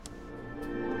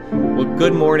Well,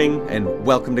 good morning and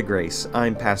welcome to Grace.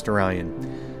 I'm Pastor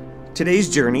Ryan.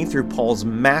 Today's journey through Paul's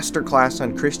Masterclass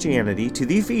on Christianity to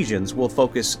the Ephesians will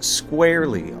focus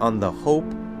squarely on the hope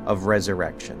of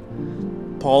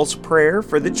resurrection. Paul's prayer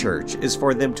for the church is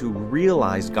for them to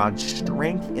realize God's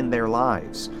strength in their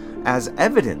lives, as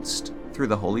evidenced through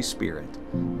the Holy Spirit,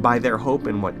 by their hope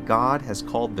in what God has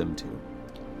called them to.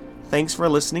 Thanks for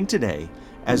listening today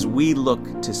as we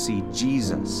look to see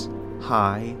Jesus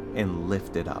high and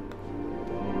lifted up.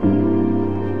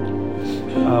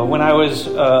 When I was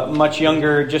much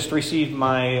younger, just received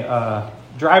my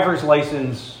driver's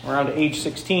license around age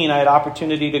 16, I had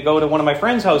opportunity to go to one of my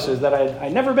friends' houses that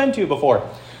I'd never been to before.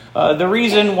 The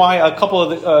reason why a couple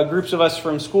of the groups of us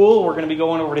from school were going to be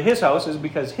going over to his house is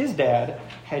because his dad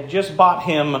had just bought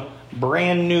him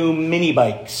brand new mini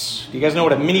bikes. Do you guys know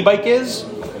what a mini bike is?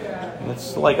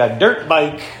 It's like a dirt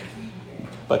bike,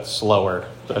 but slower.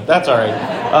 But that's all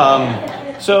right.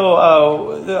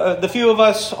 So the few of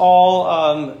us all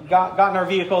got in our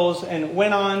vehicles and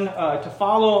went on to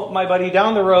follow my buddy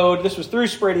down the road. This was through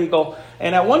Spread Eagle.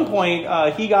 And at one point,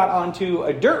 he got onto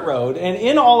a dirt road. And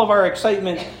in all of our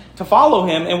excitement to follow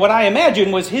him, and what I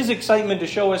imagine was his excitement to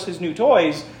show us his new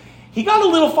toys, he got a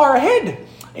little far ahead.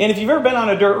 And if you've ever been on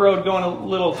a dirt road going a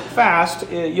little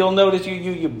fast, you'll notice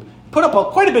you put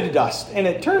up quite a bit of dust. And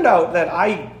it turned out that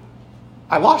I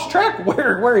lost track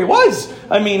where he was.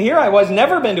 I mean, here I was,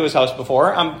 never been to his house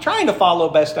before. I'm trying to follow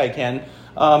best I can,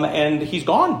 and he's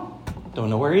gone. Don't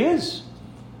know where he is.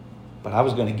 But I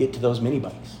was going to get to those mini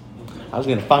bikes. I was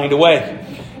going to find a way.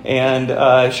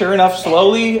 And sure enough,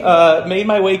 slowly made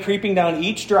my way creeping down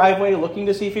each driveway, looking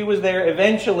to see if he was there.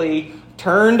 Eventually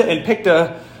turned and picked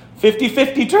a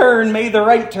 50-50 turn, made the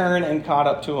right turn, and caught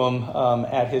up to him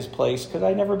at his place because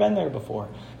I'd never been there before.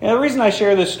 And the reason I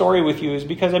share this story with you is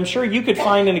because I'm sure you could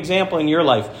find an example in your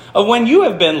life of when you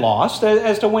have been lost,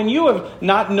 as to when you have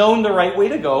not known the right way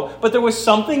to go, but there was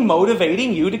something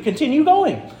motivating you to continue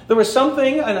going. There was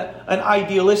something, an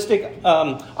idealistic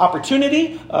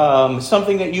opportunity,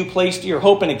 something that you placed your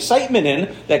hope and excitement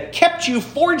in that kept you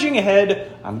forging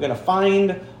ahead. I'm going to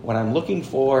find what I'm looking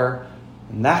for,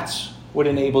 and that's what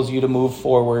enables you to move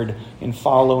forward in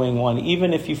following one,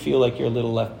 even if you feel like you're a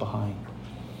little left behind.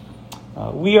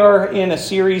 We are in a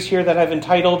series here that I've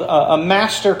entitled a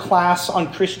Masterclass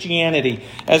on Christianity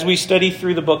as we study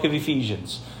through the book of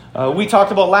Ephesians. We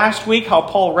talked about last week how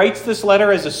Paul writes this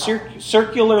letter as a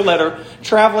circular letter,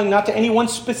 traveling not to any one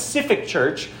specific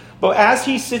church, but as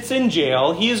he sits in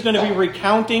jail, he is going to be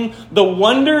recounting the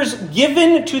wonders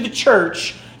given to the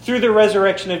church through the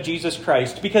resurrection of Jesus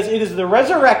Christ, because it is the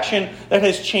resurrection that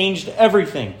has changed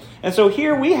everything. And so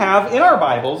here we have in our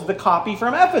Bibles the copy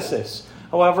from Ephesus.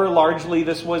 However, largely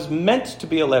this was meant to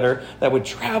be a letter that would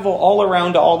travel all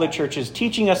around to all the churches,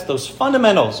 teaching us those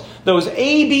fundamentals, those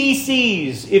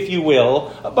ABCs, if you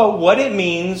will, about what it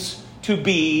means to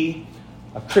be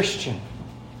a Christian.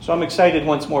 So I'm excited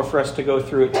once more for us to go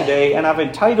through it today. And I've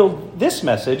entitled this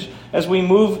message, as we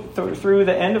move through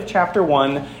the end of chapter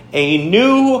 1, A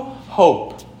New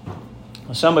Hope.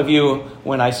 Some of you,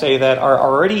 when I say that, are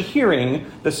already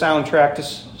hearing the soundtrack to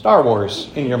Star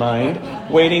Wars in your mind,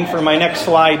 waiting for my next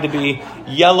slide to be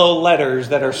yellow letters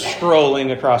that are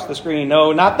scrolling across the screen.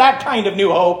 No, not that kind of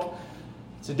new hope.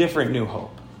 It's a different new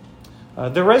hope.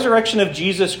 The resurrection of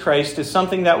Jesus Christ is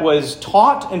something that was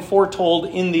taught and foretold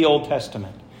in the Old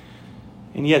Testament.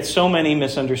 And yet so many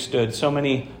misunderstood, so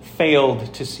many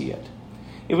failed to see it.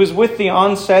 It was with the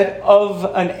onset of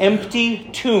an empty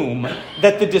tomb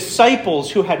that the disciples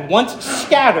who had once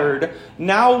scattered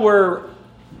now were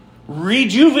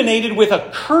rejuvenated with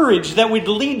a courage that would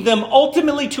lead them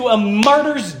ultimately to a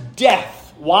martyr's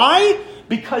death. Why?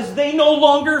 Because they no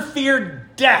longer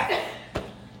feared death.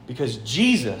 Because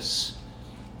Jesus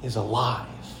is alive.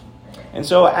 And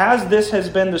so as this has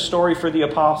been the story for the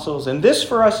apostles, and this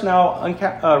for us now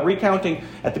recounting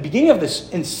at the beginning of this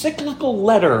encyclical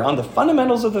letter on the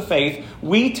fundamentals of the faith,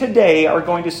 we today are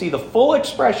going to see the full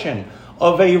expression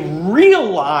of a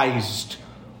realized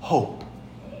hope.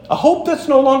 A hope that's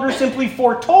no longer simply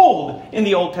foretold in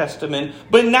the Old Testament,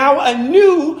 but now a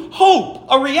new hope,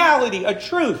 a reality, a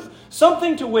truth,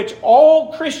 something to which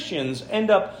all Christians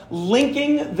end up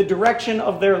linking the direction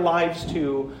of their lives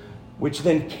to, which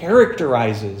then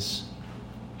characterizes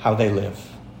how they live.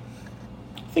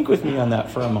 Think with me on that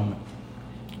for a moment.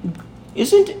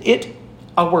 Isn't it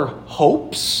our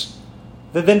hopes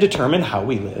that then determine how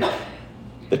we live?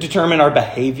 That determine our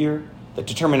behavior? That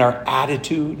determine our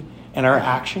attitude and our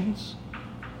actions?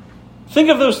 Think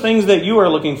of those things that you are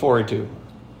looking forward to.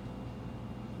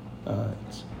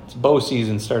 It's bow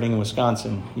season starting in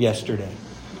Wisconsin yesterday.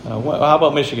 How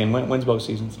about Michigan? When's bow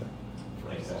season start?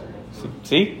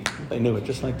 See? They knew it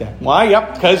just like that. Why?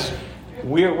 Yep, because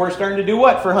we're starting to do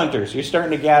what for hunters? You're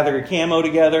starting to gather camo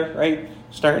together, right?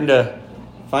 Starting to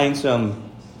find some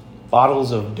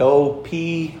bottles of dough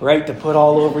pee, right, to put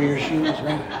all over your shoes,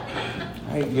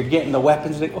 right? You're getting the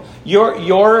weapons.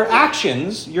 Your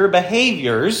actions, your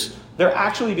behaviors, they're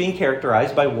actually being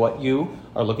characterized by what you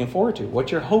are looking forward to,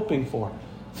 what you're hoping for.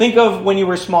 Think of when you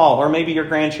were small, or maybe your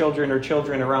grandchildren or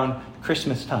children around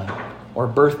Christmas time or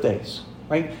birthdays,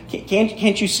 right?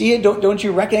 Can't you see it? Don't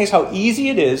you recognize how easy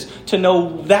it is to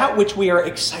know that which we are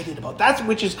excited about? That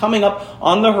which is coming up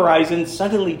on the horizon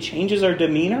suddenly changes our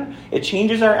demeanor. It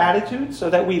changes our attitude so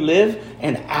that we live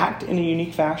and act in a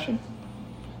unique fashion.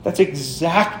 That's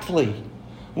exactly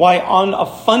why on a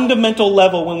fundamental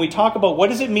level, when we talk about what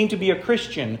does it mean to be a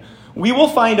Christian, we will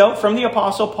find out from the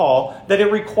Apostle Paul that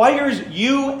it requires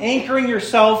you anchoring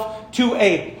yourself to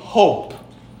a hope.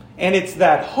 And it's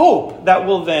that hope that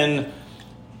will then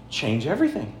change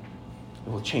everything. It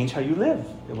will change how you live.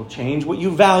 It will change what you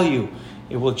value.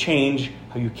 It will change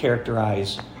how you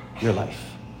characterize your life.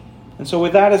 And so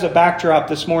with that as a backdrop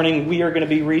this morning, we are going to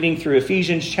be reading through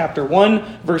Ephesians chapter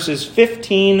 1, verses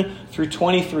 15 through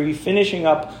 23, finishing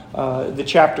up the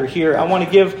chapter here. I want to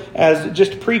give as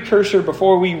just a precursor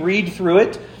before we read through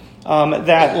it,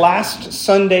 that last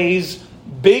Sunday's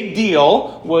big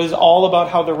deal was all about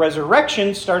how the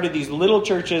resurrection started these little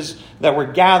churches that were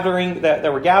gathering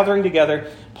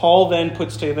together. Paul then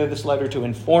puts together this letter to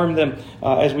inform them,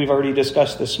 as we've already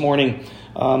discussed this morning.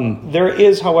 There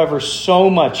is, however, so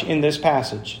much in this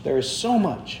passage. There is so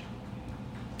much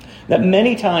that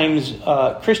many times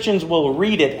Christians will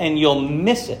read it and you'll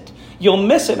miss it. You'll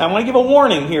miss it. And I want to give a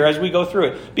warning here as we go through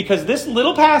it, because this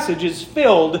little passage is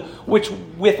filled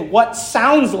with what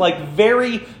sounds like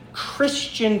very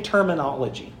Christian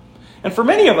terminology. And for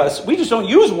many of us, we just don't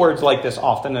use words like this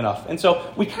often enough. And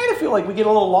so we kind of feel like we get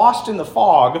a little lost in the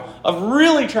fog of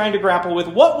really trying to grapple with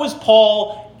what was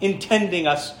Paul intending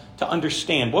us to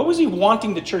understand. What was he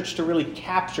wanting the church to really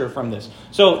capture from this?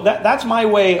 So that's my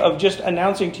way of just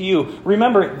announcing to you,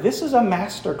 remember, this is a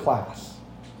masterclass.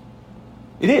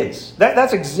 It is.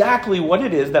 That's exactly what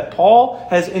it is that Paul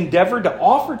has endeavored to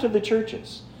offer to the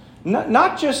churches.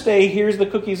 Not just here's the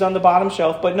cookies on the bottom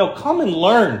shelf, but no, come and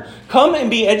learn. Come and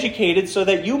be educated so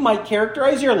that you might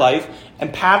characterize your life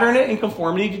and pattern it in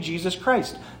conformity to Jesus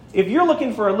Christ. If you're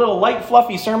looking for a little light,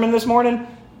 fluffy sermon this morning,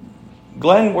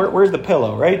 Glenn, where's the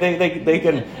pillow, right? They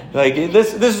can, like,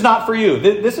 this is not for you.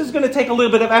 This is going to take a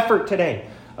little bit of effort today.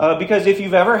 Because if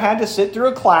you've ever had to sit through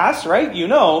a class, right, you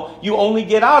know, you only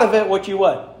get out of it what you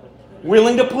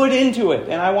willing to put into it.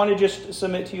 And I want to just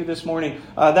submit to you this morning,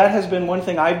 that has been one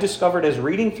thing I've discovered as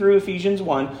reading through Ephesians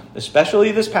 1,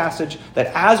 especially this passage,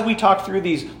 that as we talk through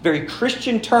these very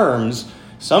Christian terms,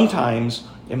 sometimes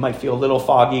it might feel a little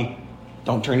foggy.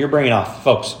 Don't turn your brain off,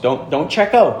 folks. Don't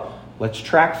check out. Let's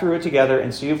track through it together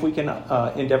and see if we can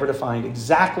endeavor to find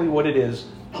exactly what it is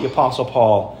the Apostle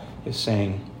Paul is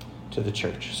saying to the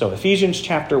church. So Ephesians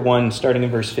chapter 1, starting in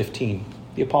verse 15,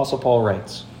 the Apostle Paul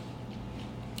writes,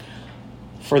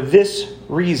 "For this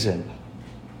reason,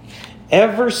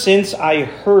 ever since I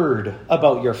heard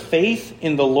about your faith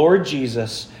in the Lord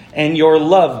Jesus and your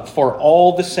love for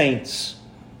all the saints,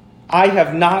 I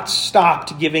have not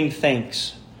stopped giving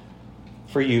thanks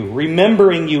for you,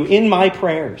 remembering you in my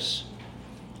prayers.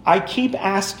 I keep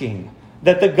asking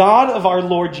that the God of our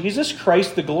Lord Jesus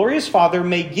Christ, the glorious Father,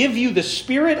 may give you the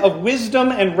spirit of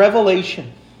wisdom and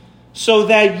revelation, so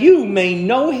that you may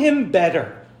know him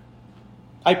better.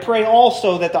 I pray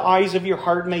also that the eyes of your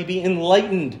heart may be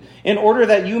enlightened, in order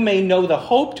that you may know the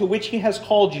hope to which he has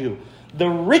called you, the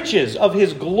riches of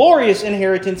his glorious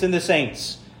inheritance in the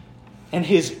saints, and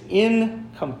his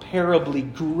incomparably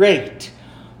great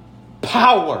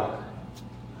power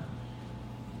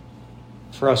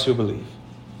for us who believe."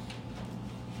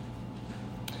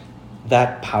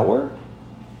 That power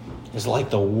is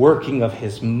like the working of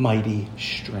his mighty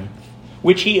strength,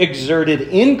 which he exerted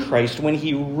in Christ when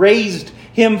he raised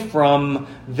him from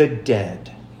the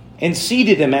dead and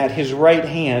seated him at his right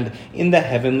hand in the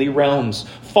heavenly realms,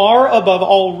 far above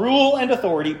all rule and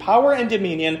authority, power and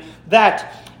dominion,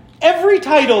 that every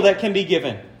title that can be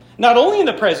given, not only in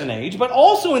the present age, but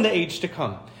also in the age to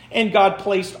come. And God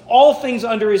placed all things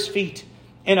under his feet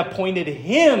and appointed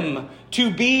him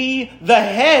to be the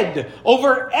head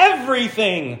over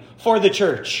everything for the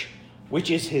church, which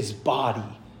is his body,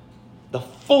 the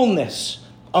fullness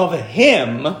of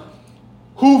him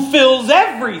who fills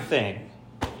everything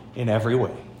in every way.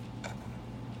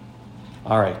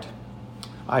 All right.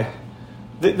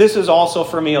 This is also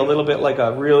for me a little bit like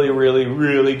a really, really,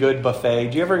 really good buffet.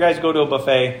 Do you ever guys go to a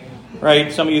buffet?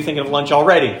 right? Some of you thinking of lunch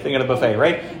already, thinking of buffet,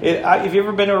 right? If you've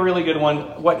ever been to a really good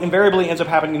one, what invariably ends up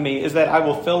happening to me is that I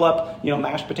will fill up,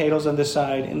 mashed potatoes on this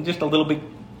side and just a little bit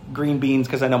green beans,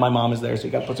 because I know my mom is there, so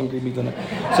you got to put some green beans in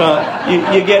there. So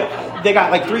they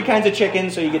got like 3 kinds of chicken,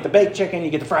 so you get the baked chicken, you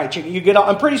get the fried chicken,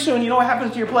 and pretty soon, you know what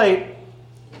happens to your plate?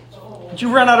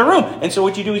 You run out of room. And so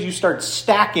what you do is you start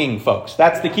stacking, folks.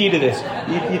 That's the key to this.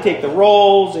 You take the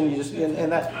rolls and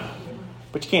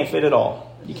but you can't fit it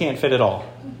all. You can't fit it all.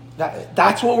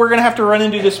 That's what we're going to have to run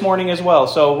into this morning as well.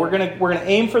 So we're going to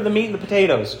aim for the meat and the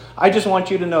potatoes. I just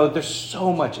want you to know there's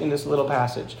so much in this little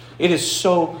passage. It is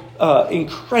so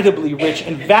incredibly rich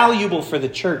and valuable for the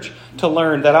church to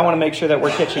learn that I want to make sure that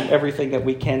we're catching everything that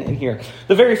we can in here.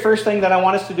 The very first thing that I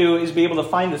want us to do is be able to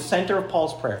find the center of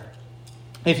Paul's prayer.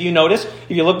 If you notice,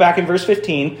 if you look back in verse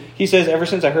 15, he says, ever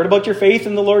since I heard about your faith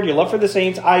in the Lord, your love for the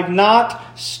saints, I've not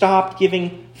stopped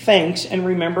giving thanks and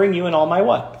remembering you in all my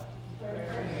what?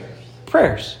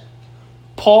 Prayers.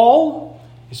 Paul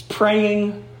is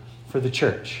praying for the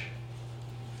church.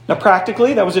 Now,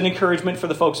 practically, that was an encouragement for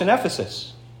the folks in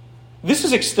Ephesus. This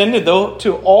is extended, though,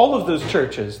 to all of those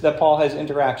churches that Paul has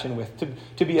interaction with,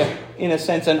 to be, in a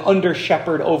sense, an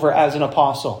under-shepherd over as an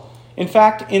apostle. In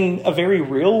fact, in a very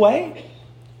real way,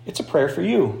 it's a prayer for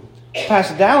you.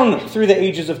 Passed down through the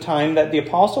ages of time that the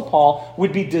Apostle Paul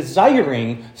would be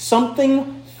desiring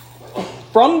something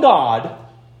from God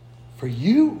for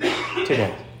you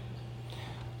today.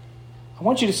 I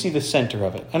want you to see the center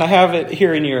of it. And I have it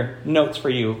here in your notes for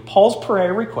you. Paul's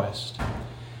prayer request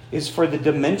is for the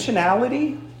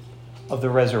dimensionality of the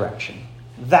resurrection.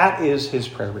 That is his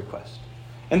prayer request.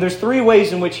 And there's 3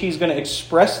 ways in which he's going to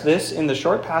express this in the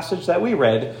short passage that we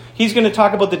read. He's going to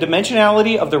talk about the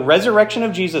dimensionality of the resurrection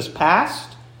of Jesus,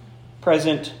 past,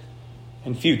 present,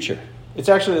 and future. It's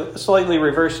actually slightly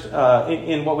reversed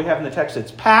in what we have in the text.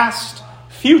 It's past,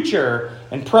 future,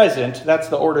 and present. That's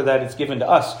the order that it's given to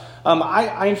us.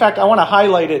 In fact, I want to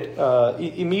highlight it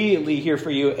immediately here for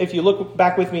you. If you look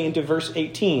back with me into verse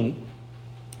 18,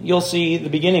 you'll see the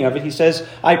beginning of it. He says,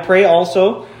 I pray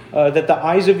also that the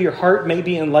eyes of your heart may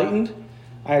be enlightened.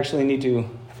 I actually need to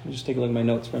just take a look at my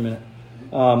notes for a minute.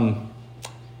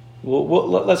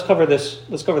 Let's cover this.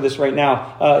 Let's cover this right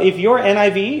now. If your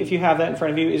NIV, if you have that in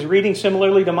front of you, is reading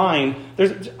similarly to mine,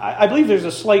 I believe there's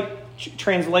a slight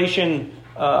translation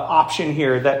option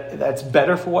here that's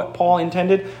better for what Paul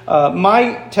intended.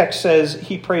 My text says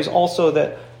he prays also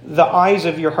that the eyes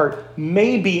of your heart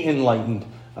may be enlightened.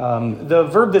 The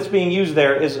verb that's being used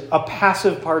there is a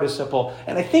passive participle,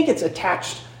 and I think it's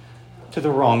attached to the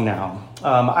wrong noun.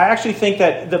 I actually think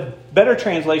that the better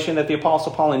translation that the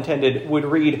Apostle Paul intended would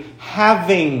read,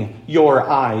 having your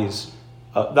eyes,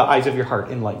 the eyes of your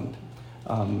heart enlightened.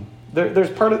 There's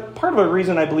part of a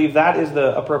reason I believe that is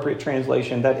the appropriate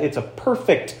translation, that it's a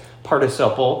perfect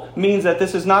participle, means that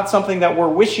this is not something that we're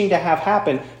wishing to have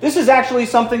happen. This is actually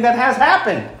something that has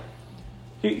happened.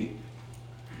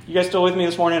 You guys still with me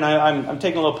this morning? I'm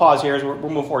taking a little pause here as we're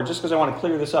moving forward, just because I want to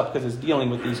clear this up, because it's dealing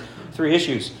with these 3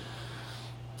 issues.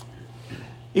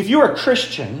 If you are a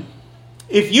Christian,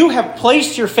 if you have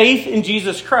placed your faith in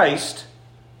Jesus Christ,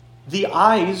 the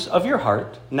eyes of your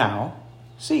heart now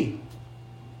see.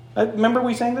 Remember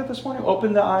we sang that this morning?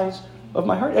 Open the eyes of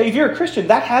my heart. If you're a Christian,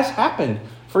 that has happened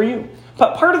for you.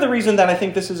 But part of the reason that I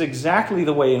think this is exactly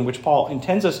the way in which Paul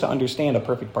intends us to understand a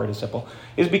perfect participle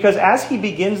is because as he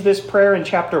begins this prayer in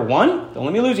chapter 1, don't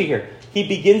let me lose you here. He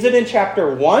begins it in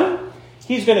chapter 1.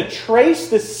 He's going to trace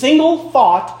the single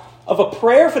thought of a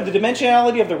prayer for the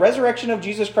dimensionality of the resurrection of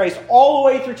Jesus Christ all the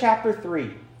way through chapter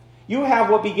 3. You have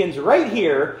what begins right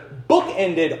here,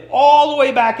 bookended all the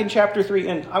way back in chapter 3.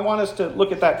 And I want us to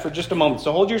look at that for just a moment.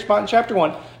 So hold your spot in chapter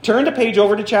 1. Turn the page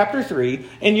over to chapter 3.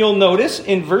 And you'll notice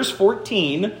in verse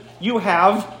 14, you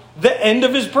have the end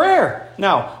of his prayer.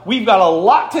 Now, we've got a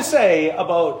lot to say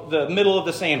about the middle of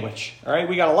the sandwich. All right,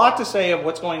 we got a lot to say of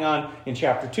what's going on in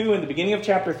chapter 2 and the beginning of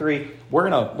chapter 3. We're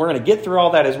gonna get through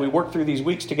all that as we work through these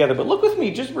weeks together. But look with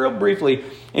me just real briefly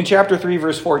in chapter 3,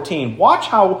 verse 14. Watch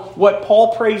how what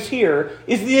Paul prays here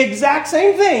is the exact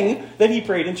same thing that he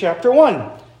prayed in chapter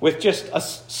 1, with just a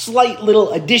slight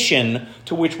little addition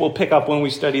to which we'll pick up when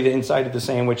we study the inside of the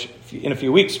sandwich in a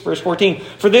few weeks. Verse 14,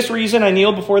 for this reason I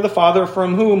kneel before the Father,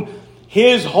 from whom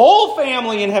his whole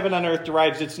family in heaven and earth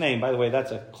derives its name. By the way,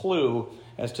 that's a clue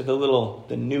as to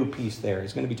the new piece there.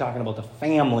 He's going to be talking about the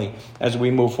family as we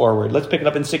move forward. Let's pick it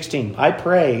up in 16. I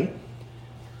pray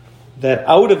that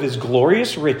out of his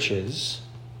glorious riches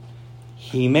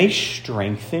he may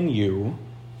strengthen you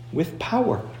with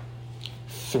power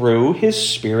through his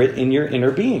Spirit in your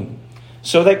inner being,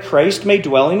 so that Christ may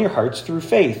dwell in your hearts through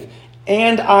faith.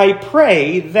 And I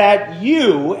pray that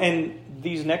you, and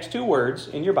these next two words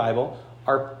in your Bible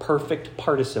are perfect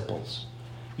participles.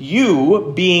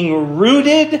 You being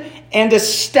rooted and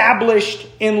established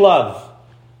in love.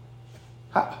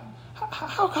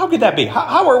 How could that be?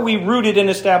 How are we rooted and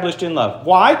established in love?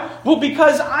 Why? Well,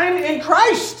 because I'm in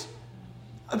Christ.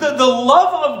 The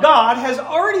love of God has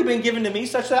already been given to me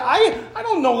such that I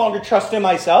don't no longer trust in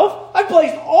myself. I've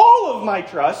placed all of my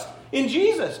trust in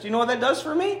Jesus. Do you know what that does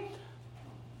for me?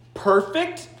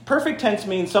 Perfect tense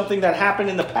means something that happened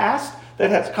in the past that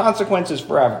has consequences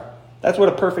forever. That's what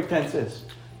a perfect tense is.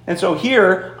 And so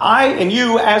here, I and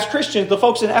you as Christians, the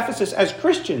folks in Ephesus as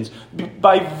Christians,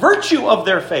 by virtue of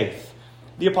their faith,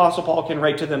 the Apostle Paul can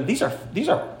write to them, these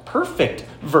are perfect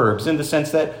verbs in the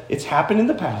sense that it's happened in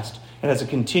the past. It has a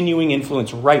continuing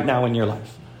influence right now in your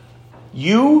life.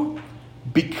 You,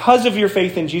 because of your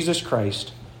faith in Jesus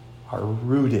Christ, are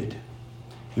rooted.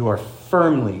 You are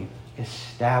firmly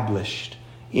established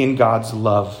in God's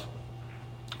love.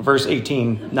 Verse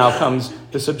 18, now comes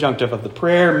the subjunctive of the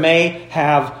prayer. May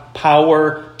have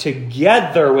power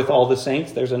together with all the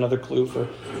saints. There's another clue for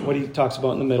what he talks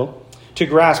about in the middle. To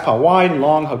grasp how wide and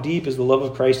long, how deep is the love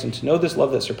of Christ, and to know this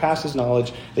love that surpasses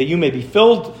knowledge, that you may be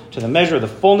filled to the measure of the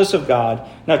fullness of God.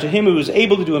 Now to him who is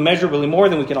able to do immeasurably more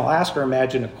than we can all ask or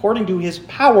imagine, according to his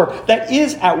power that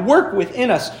is at work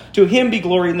within us, to him be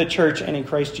glory in the church and in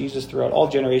Christ Jesus throughout all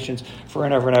generations,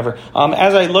 forever and ever.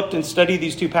 As I looked and studied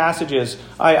these two passages,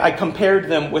 I compared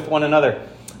them with one another.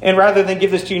 And rather than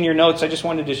give this to you in your notes, I just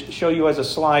wanted to show you as a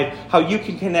slide how you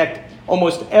can connect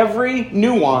almost every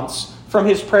nuance from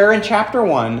his prayer in chapter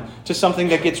 1 to something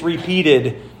that gets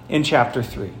repeated in chapter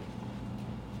 3.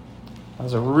 That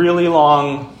was a really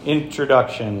long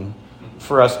introduction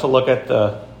for us to look at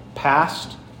the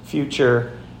past,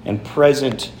 future, and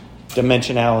present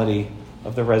dimensionality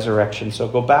of the resurrection. So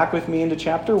go back with me into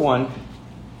chapter 1.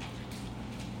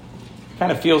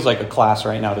 Kind of feels like a class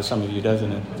right now to some of you,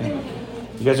 doesn't it?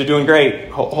 You guys are doing great.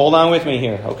 Hold on with me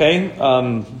here, okay?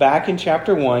 Back in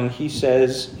chapter 1, he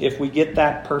says, if we get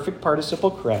that perfect participle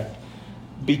correct,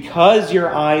 because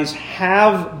your eyes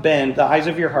have been, the eyes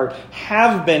of your heart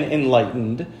have been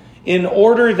enlightened, in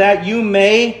order that you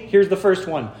may, here's the first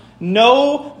one,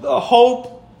 know the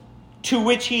hope to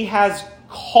which he has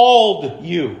called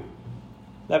you.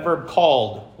 That verb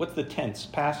called, what's the tense?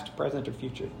 Past, present, or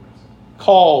future?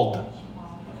 Called.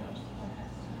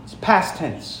 It's past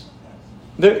tense.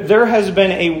 There has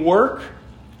been a work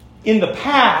in the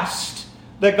past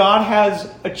that God has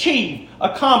achieved,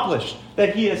 accomplished,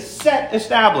 that he has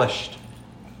established,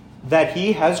 that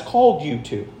he has called you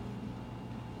to.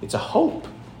 It's a hope.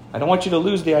 I don't want you to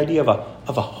lose the idea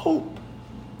of a hope.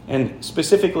 And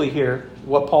specifically here,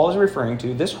 what Paul is referring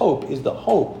to, this hope is the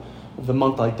hope of the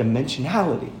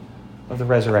multi-dimensionality of the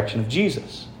resurrection of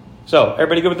Jesus. So,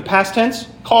 everybody good with the past tense?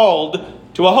 Called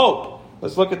to a hope.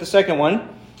 Let's look at the second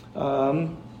one.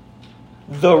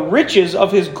 The riches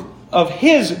of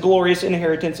his glorious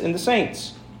inheritance in the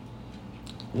saints.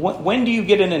 When do you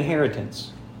get an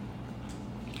inheritance?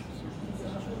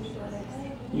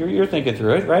 You're thinking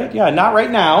through it, right? Yeah, not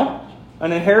right now.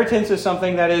 An inheritance is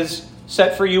something that is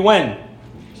set for you when?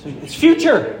 It's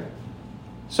future.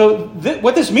 So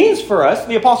what this means for us,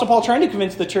 the Apostle Paul trying to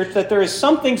convince the church that there is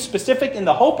something specific in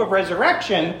the hope of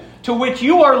resurrection to which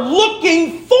you are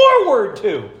looking forward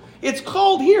to. It's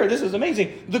called here, this is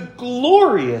amazing, the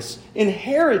glorious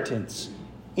inheritance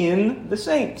in the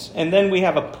saints. And then we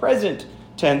have a present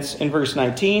tense in verse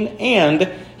 19, and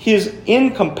his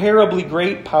incomparably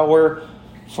great power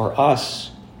for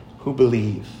us who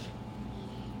believe.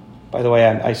 By the way,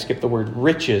 I skipped the word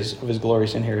riches of his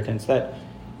glorious inheritance.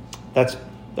 That's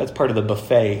part of the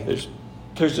buffet. There's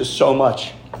just so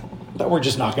much that we're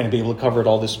just not going to be able to cover it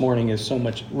all this morning. There's so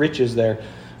much riches there.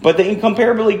 But the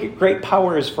incomparably great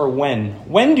power is for when.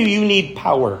 When do you need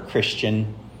power,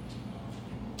 Christian?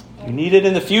 You need it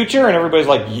in the future? And everybody's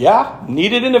like, yeah,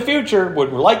 need it in the future.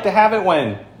 Would like to have it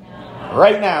when? Now.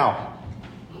 Right now.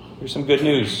 Here's some good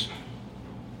news.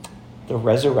 The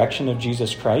resurrection of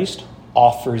Jesus Christ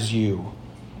offers you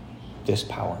this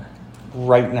power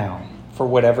right now for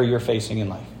whatever you're facing in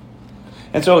life.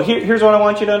 And so here's what I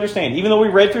want you to understand. Even though we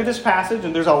read through this passage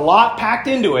and there's a lot packed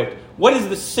into it, what is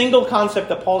the single concept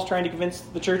that Paul's trying to convince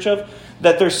the church of?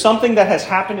 That there's something that has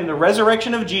happened in the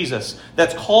resurrection of Jesus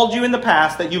that's called you in the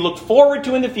past, that you look forward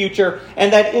to in the future,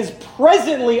 and that is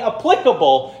presently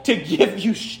applicable to give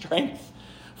you strength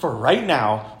for right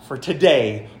now, for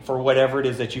today, for whatever it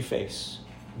is that you face.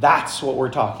 That's what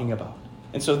we're talking about.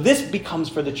 And so this becomes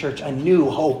for the church a new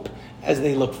hope as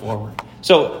they look forward.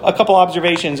 So a couple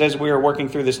observations as we are working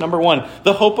through this. Number one,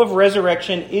 the hope of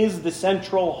resurrection is the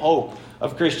central hope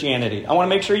of Christianity. I want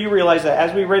to make sure you realize that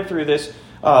as we read through this,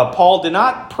 Paul did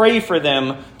not pray for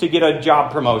them to get a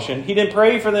job promotion. He didn't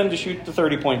pray for them to shoot the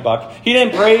 30-point buck. He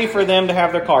didn't pray for them to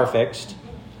have their car fixed.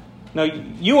 Now,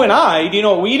 you and I, do you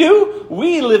know what we do?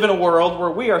 We live in a world where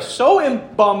we are so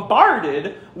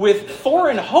bombarded with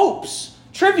foreign hopes,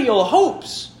 trivial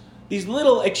hopes. These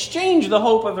little exchange the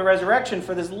hope of the resurrection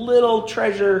for this little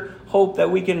treasure hope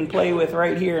that we can play with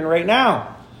right here and right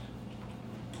now.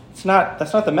 That's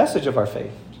not the message of our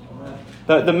faith.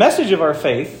 The message of our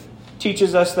faith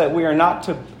teaches us that we are not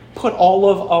to put all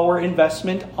of our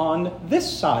investment on this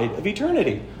side of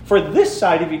eternity. For this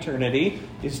side of eternity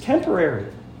is temporary.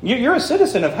 You're a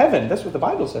citizen of heaven. That's what the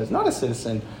Bible says. Not a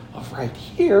citizen of right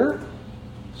here.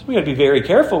 So we got to be very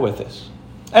careful with this.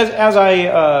 As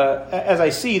I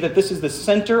see that this is the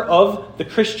center of the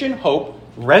Christian hope,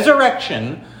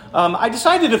 resurrection, I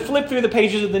decided to flip through the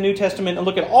pages of the New Testament and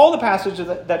look at all the passages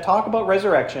that talk about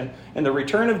resurrection and the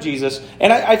return of Jesus.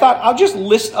 And I thought I'll just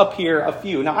list up here a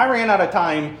few. Now, I ran out of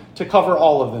time to cover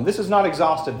all of them. This is not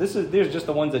exhaustive. These just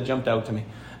the ones that jumped out to me.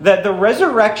 That the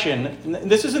resurrection,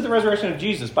 this isn't the resurrection of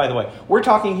Jesus, by the way. We're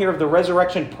talking here of the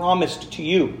resurrection promised to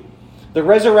you. The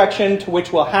resurrection to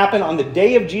which will happen on the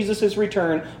day of Jesus'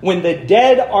 return when the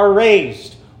dead are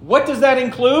raised. What does that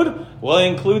include? Well, it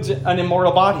includes an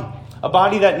immortal body. A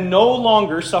body that no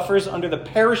longer suffers under the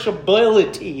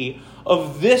perishability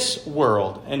of this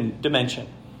world and dimension.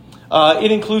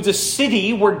 It includes a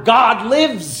city where God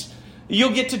lives.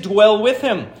 You'll get to dwell with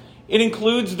him. It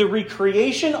includes the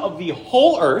recreation of the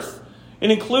whole earth. It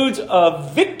includes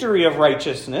a victory of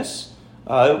righteousness.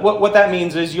 What that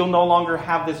means is you'll no longer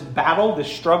have this battle,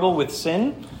 this struggle with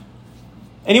sin.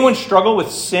 Anyone struggle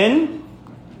with sin?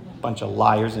 Bunch of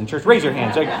liars in church. Raise your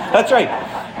hands. That's right.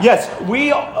 Yes,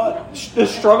 the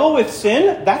struggle with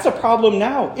sin, that's a problem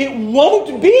now. It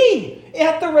won't be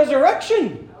at the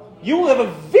resurrection. You will have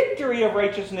a victory of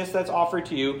righteousness that's offered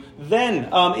to you. Then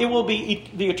it will be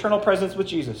the eternal presence with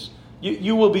Jesus.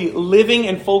 You will be living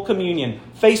in full communion,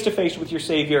 face to face with your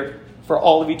Savior for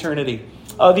all of eternity.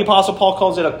 The Apostle Paul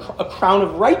calls it a crown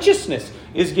of righteousness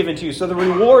is given to you. So the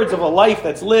rewards of a life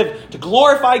that's lived to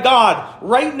glorify God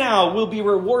right now will be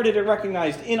rewarded and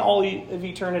recognized in all of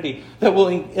eternity. That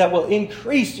will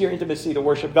increase your intimacy to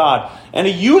worship God. And a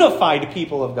unified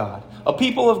people of God, a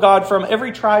people of God from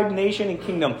every tribe, nation, and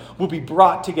kingdom will be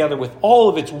brought together with all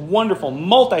of its wonderful,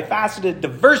 multifaceted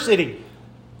diversity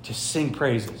to sing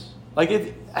praises.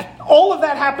 All of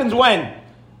that happens when?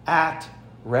 At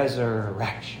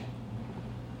resurrection.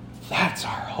 That's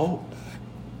our hope.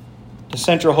 The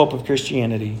central hope of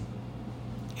Christianity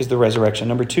is the resurrection.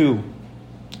 Number 2,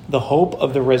 the hope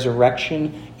of the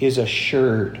resurrection is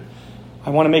assured. I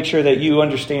want to make sure that you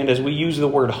understand as we use the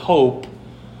word hope,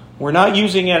 we're not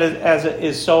using it as it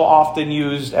is so often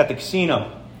used at the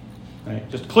casino. Right?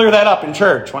 Just clear that up in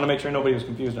church. I want to make sure nobody was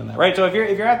confused on that. Right? So if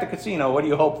you're at the casino, what do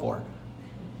you hope for?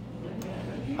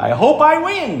 I hope I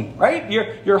win. Right?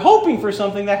 You're hoping for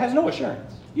something that has no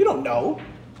assurance. You don't know.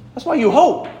 That's why you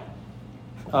hope.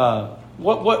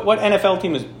 What NFL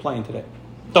team is playing today?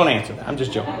 Don't answer that. I'm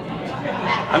just joking.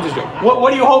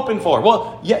 What are you hoping for?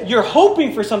 Well, yeah, you're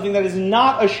hoping for something that is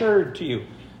not assured to you.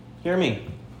 Hear me.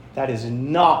 That is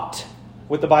not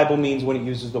what the Bible means when it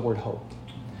uses the word hope.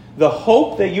 The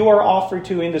hope that you are offered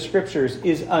to in the Scriptures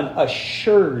is an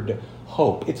assured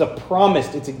hope. It's a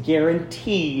promised, it's a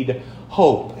guaranteed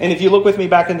hope. And if you look with me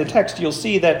back in the text, you'll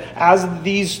see that as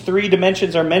these 3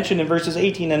 dimensions are mentioned in verses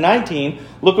 18 and 19,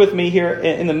 look with me here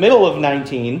in the middle of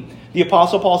 19, the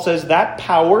Apostle Paul says that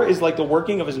power is like the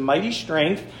working of his mighty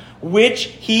strength, which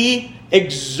he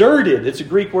exerted. It's a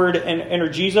Greek word,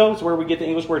 energizo. It's where we get the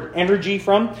English word energy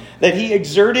from. That he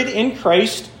exerted in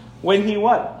Christ when he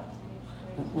what?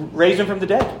 Raised him from the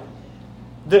dead.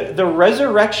 The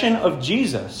resurrection of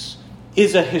Jesus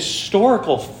is a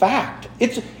historical fact.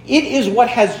 It is what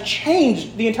has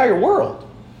changed the entire world.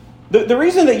 The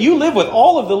reason that you live with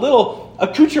all of the little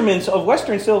accoutrements of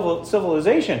Western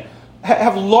civilization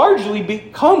have largely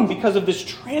become because of this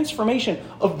transformation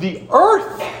of the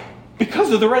earth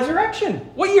because of the resurrection.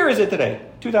 What year is it today?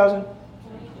 2000?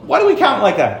 Why do we count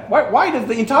like that? Why does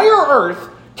the entire earth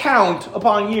count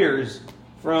upon years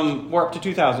from we're up to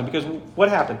 2000? Because what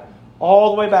happened?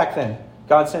 All the way back then,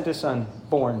 God sent his son,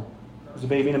 born. He was a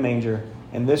baby in a manger.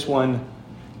 And this one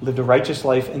lived a righteous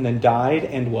life and then died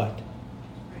and what?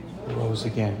 Rose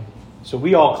again. So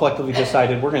we all collectively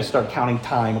decided we're going to start counting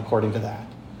time according to that.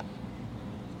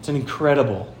 It's an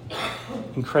incredible,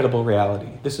 incredible reality.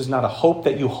 This is not a hope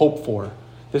that you hope for.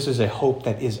 This is a hope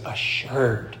that is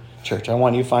assured. Church, I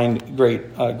want you to find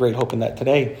great hope in that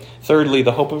today. Thirdly,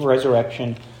 the hope of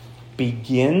resurrection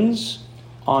begins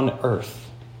on earth.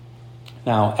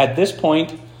 Now, at this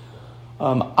point,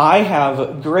 I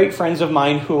have great friends of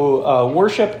mine who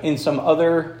worship in some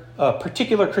other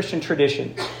particular Christian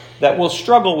traditions that will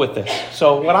struggle with this.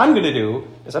 So what I'm going to do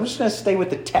is I'm just going to stay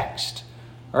with the text.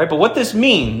 All right, but what this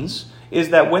means is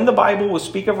that when the Bible will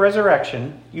speak of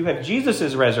resurrection, you have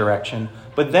Jesus' resurrection,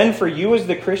 but then for you as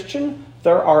the Christian,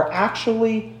 there are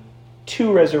actually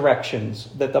two resurrections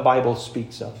that the Bible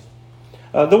speaks of.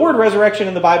 The word resurrection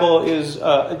in the Bible is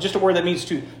just a word that means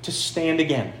to stand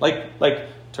again, like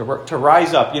to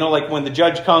rise up. You know, like when the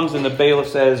judge comes and the bailiff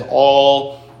says,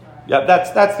 all... Yeah,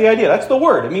 that's the idea. That's the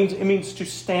word. It means to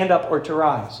stand up or to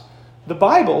rise. The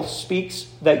Bible speaks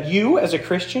that you, as a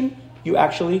Christian, you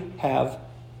actually have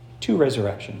two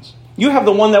resurrections. You have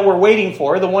the one that we're waiting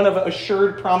for, the one of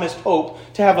assured, promised hope,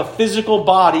 to have a physical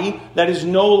body that is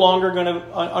no longer going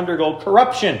to undergo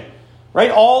corruption. Right?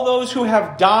 All those who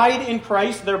have died in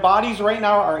Christ, their bodies right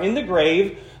now are in the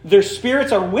grave. Their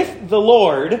spirits are with the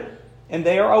Lord, and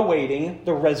they are awaiting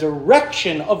the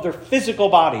resurrection of their physical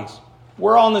bodies.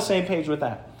 We're all on the same page with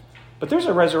that. But there's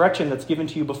a resurrection that's given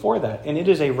to you before that, and it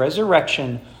is a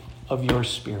resurrection of your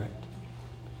spirit.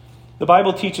 The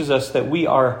Bible teaches us that we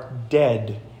are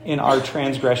dead in our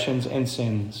transgressions and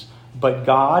sins, but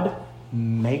God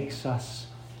makes us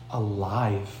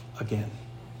alive again.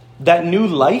 That new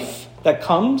life that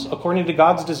comes, according to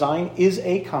God's design, is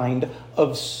a kind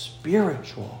of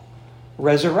spiritual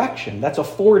resurrection that's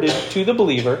afforded to the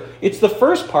believer. It's the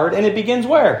first part, and it begins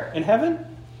where? In heaven?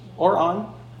 Or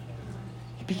on?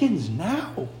 It begins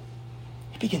now.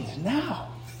 It begins now.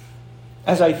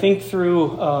 As I think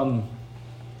through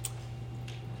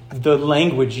the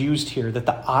language used here, that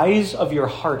the eyes of your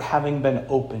heart having been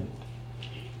opened,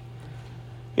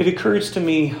 it occurs to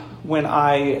me when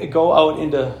I go out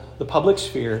into the public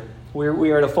sphere. We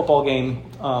were at a football game,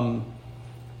 and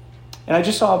I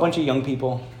just saw a bunch of young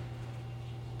people,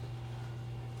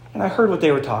 and I heard what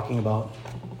they were talking about,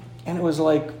 and it was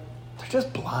like, they're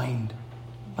just blind.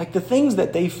 Like the things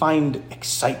that they find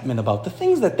excitement about, the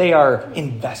things that they are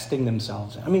investing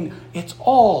themselves in. I mean, it's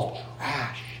all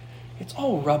trash. It's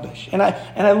all rubbish. And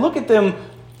I look at them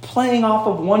playing off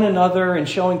of one another and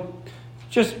showing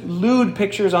just lewd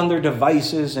pictures on their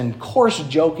devices and coarse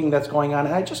joking that's going on.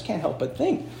 And I just can't help but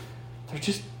think, they're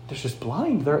just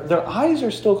blind. Their eyes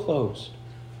are still closed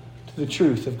to the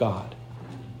truth of God.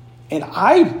 And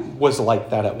I was like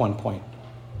that at one point.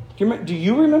 Do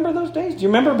you remember those days? Do you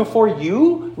remember before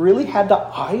you really had the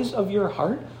eyes of your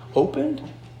heart opened?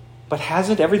 But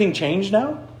hasn't everything changed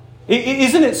now?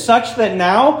 Isn't it such that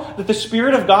now that the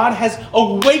Spirit of God has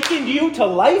awakened you to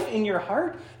life in your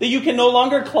heart, that you can no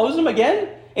longer close them again?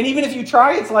 And even if you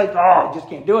try, it's like, I just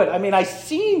can't do it. I mean, I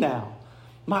see now.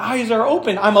 My eyes are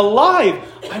open. I'm alive.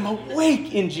 I'm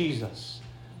awake in Jesus.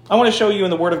 I want to show you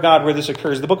in the Word of God where this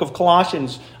occurs. The book of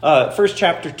Colossians, first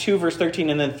chapter 2, verse 13,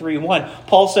 and then 3:1.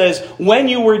 Paul says, when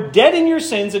you were dead in your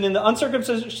sins and in the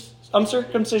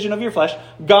uncircumcision of your flesh,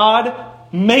 God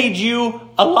made you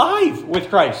alive with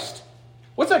Christ.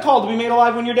 What's that called, to be made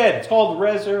alive when you're dead? It's called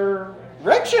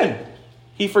resurrection.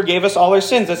 He forgave us all our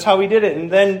sins. That's how he did it. And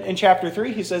then in chapter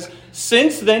 3, he says,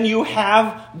 since then you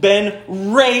have been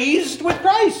raised with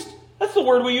Christ. That's the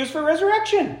word we use for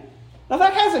resurrection. Now,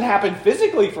 that hasn't happened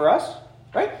physically for us,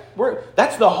 right?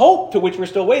 That's the hope to which we're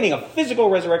still waiting, a physical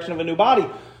resurrection of a new body.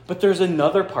 But there's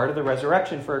another part of the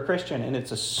resurrection for a Christian, and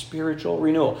it's a spiritual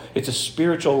renewal. It's a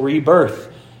spiritual rebirth.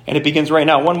 And it begins right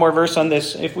now. One more verse on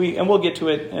this, and we'll get to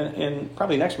it in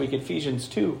probably next week, Ephesians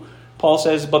 2. Paul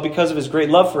says, but because of his great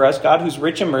love for us, God, who's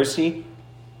rich in mercy,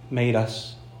 made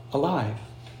us alive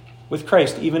with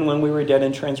Christ, even when we were dead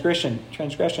in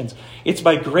transgressions. It's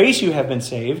by grace you have been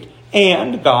saved,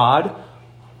 and God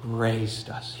raised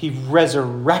us. He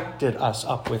resurrected us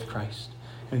up with Christ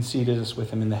and seated us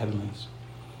with him in the heavenlies.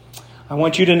 I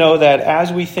want you to know that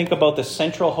as we think about the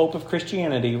central hope of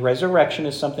Christianity, resurrection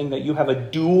is something that you have a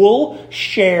dual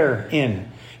share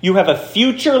in. You have a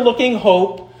future-looking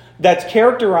hope that's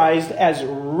characterized as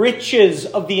riches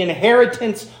of the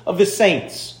inheritance of the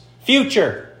saints.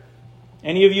 Future.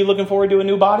 Any of you looking forward to a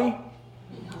new body?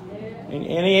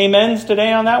 Any amens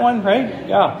today on that one, right?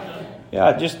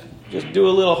 Yeah, just do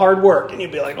a little hard work and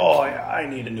you'll be like, oh, yeah, I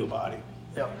need a new body.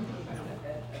 Yep.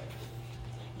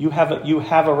 You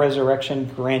have a resurrection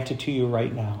granted to you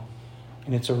right now.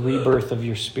 And it's a rebirth of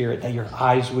your spirit, that your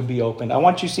eyes would be opened. I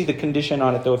want you to see the condition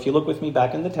on it, though. If you look with me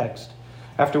back in the text,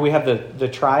 after we have the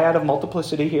triad of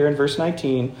multiplicity here in verse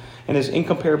 19, and his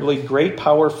incomparably great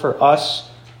power for us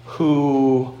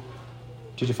who...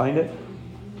 Did you find it?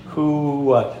 Who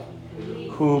what?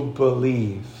 Who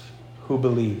believe. Who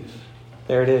believe.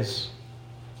 There it is.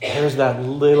 There's that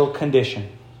little condition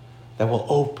that will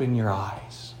open your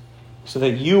eyes. so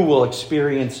that you will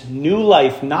experience new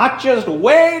life, not just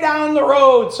way down the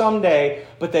road someday,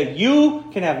 but that you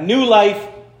can have new life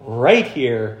right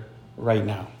here, right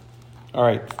now. All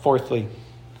right, fourthly,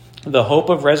 the hope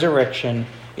of resurrection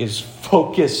is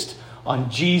focused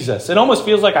on Jesus. It almost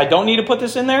feels like I don't need to put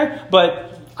this in there,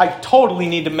 but I totally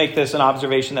need to make this an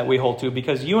observation that we hold to,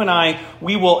 because you and I,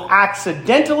 we will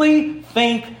accidentally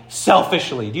think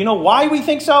selfishly. Do you know why we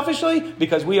think selfishly?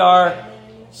 Because we are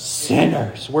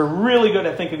sinners. We're really good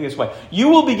at thinking this way. You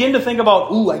will begin to think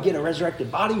about, ooh, I get a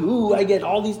resurrected body. Ooh, I get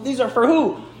all these. These are for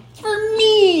who? It's for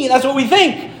me. That's what we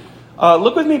think.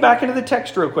 Look with me back into the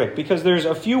text real quick, because there's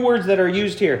a few words that are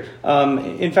used here.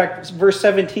 In fact, verse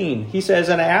 17, he says,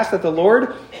 "And I ask that the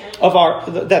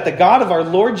God of our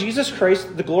Lord Jesus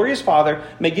Christ, the glorious Father,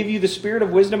 may give you the spirit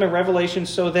of wisdom and revelation,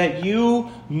 so that you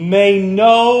may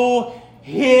know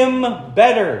him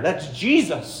better." That's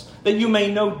Jesus. That you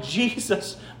may know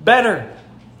Jesus better.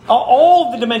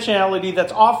 All the dimensionality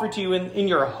that's offered to you in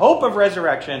your hope of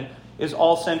resurrection is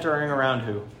all centering around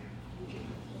who?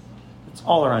 It's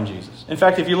all around Jesus. In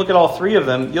fact, if you look at all three of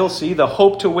them, you'll see the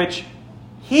hope to which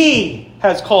he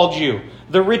has called you,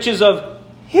 the riches of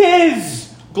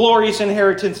his glorious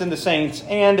inheritance in the saints,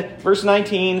 and verse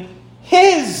 19,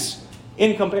 his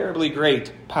incomparably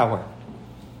great power.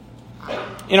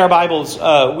 In our Bibles,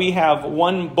 we have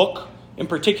one book in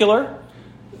particular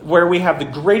where we have the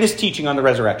greatest teaching on the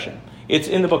resurrection. It's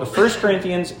in the book of 1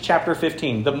 Corinthians chapter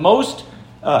 15, the most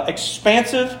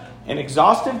expansive and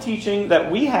exhaustive teaching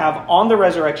that we have on the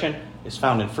resurrection is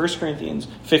found in 1 Corinthians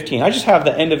 15. I just have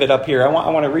the end of it up here. I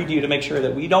want to read to you to make sure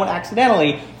that we don't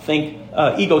accidentally think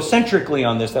egocentrically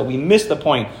on this, that we miss the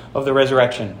point of the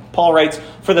resurrection. Paul writes,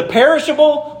 "For the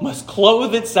perishable must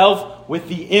clothe itself with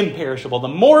the imperishable, the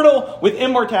mortal with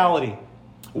immortality.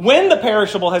 When the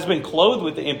perishable has been clothed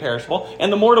with the imperishable,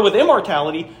 and the mortal with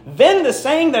immortality, then the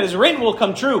saying that is written will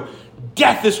come true.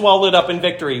 Death is swallowed up in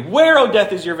victory. Where, O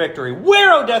death, is your victory?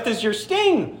 Where, O death, is your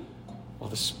sting? Well,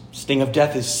 the sting of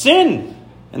death is sin,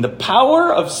 and the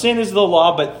power of sin is the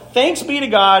law. But thanks be to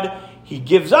God, he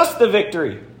gives us the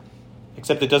victory."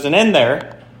 Except it doesn't end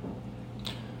there.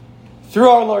 "Through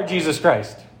our Lord Jesus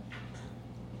Christ."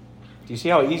 Do you see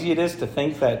how easy it is to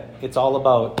think that it's all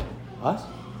about us?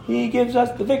 He gives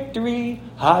us the victory.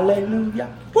 Hallelujah.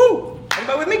 Woo!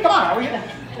 Everybody with me? Come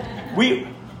on.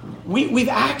 We've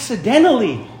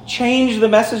accidentally changed the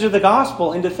message of the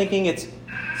gospel into thinking it's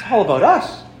all about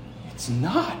us. It's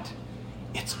not.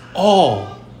 It's all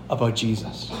about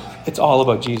Jesus. It's all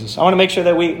about Jesus. I want to make sure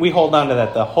that we hold on to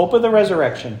that. The hope of the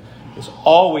resurrection is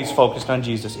always focused on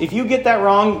Jesus. If you get that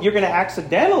wrong, you're going to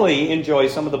accidentally enjoy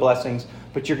some of the blessings,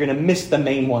 but you're going to miss the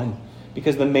main one,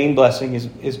 because the main blessing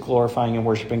is glorifying and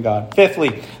worshiping God.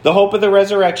 Fifthly, the hope of the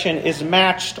resurrection is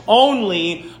matched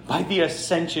only by the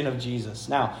ascension of Jesus.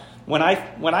 Now, when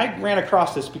I ran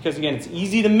across this, because again, it's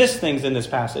easy to miss things in this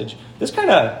passage, this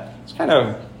kind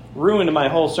of ruined my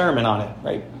whole sermon on it,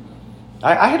 right?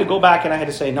 I had to go back and I had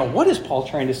to say, now, what is Paul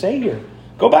trying to say here?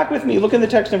 Go back with me. Look in the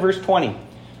text in verse 20.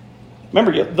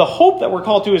 Remember, the hope that we're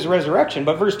called to is resurrection.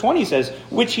 But verse 20 says,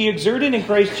 "Which he exerted in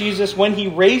Christ Jesus when he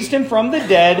raised him from the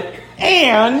dead."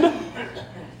 And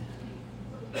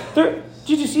did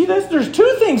you see this? There's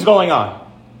two things going on.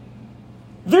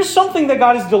 There's something that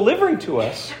God is delivering to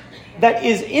us that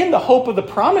is in the hope of the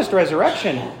promised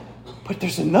resurrection. But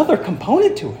there's another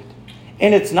component to it.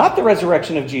 And it's not the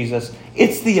resurrection of Jesus.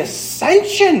 It's the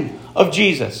ascension of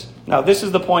Jesus. Now, this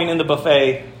is the point in the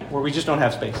buffet where we just don't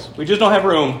have space. We just don't have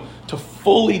room to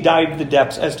fully dive into the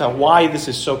depths as to why this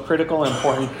is so critical and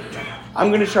important. I'm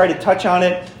going to try to touch on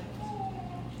it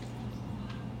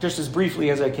just as briefly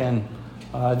as I can,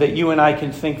 that you and I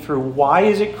can think through why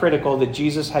is it critical that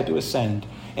Jesus had to ascend,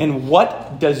 and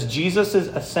what does Jesus'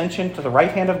 ascension to the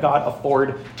right hand of God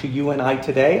afford to you and I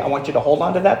today. I want you to hold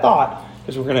on to that thought,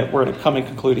 because we're going to come and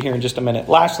conclude here in just a minute.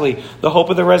 Lastly, the hope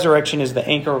of the resurrection is the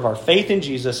anchor of our faith in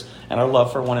Jesus and our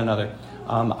love for one another.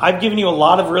 I've given you a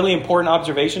lot of really important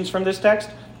observations from this text.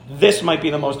 This might be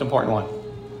the most important one.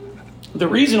 The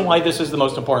reason why this is the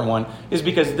most important one is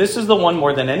because this is the one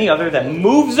more than any other that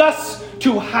moves us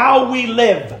to how we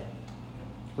live.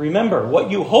 Remember,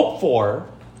 what you hope for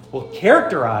will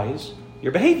characterize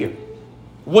your behavior.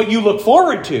 What you look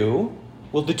forward to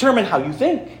will determine how you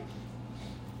think.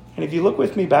 And if you look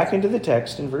with me back into the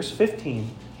text in verse 15,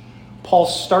 Paul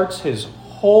starts his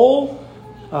whole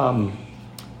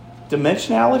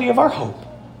dimensionality of our hope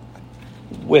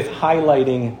with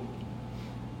highlighting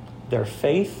their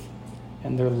faith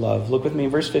and their love. Look with me in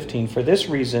verse 15. "For this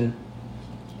reason,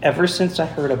 ever since I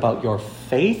heard about your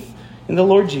faith in the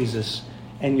Lord Jesus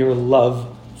and your love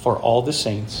for all the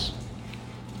saints,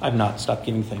 I've not stopped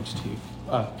giving thanks to you."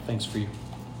 things for you.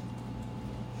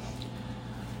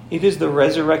 It is the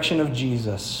resurrection of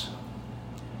Jesus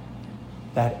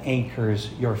that anchors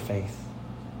your faith.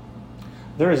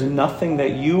 There is nothing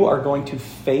that you are going to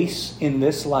face in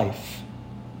this life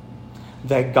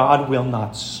that God will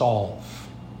not solve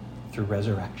through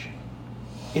resurrection.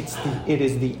 It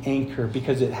is the anchor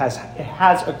because it has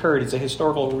occurred. It's a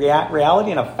historical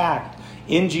reality and a fact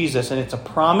in Jesus, and it's a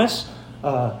promise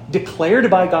declared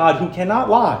by God who cannot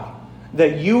lie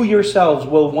that you yourselves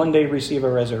will one day receive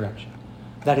a resurrection.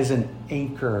 That is an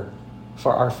anchor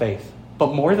for our faith.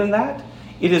 But more than that,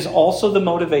 it is also the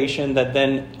motivation that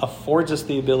then affords us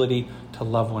the ability to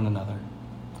love one another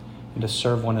and to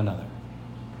serve one another.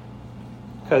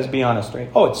 Because be honest, right?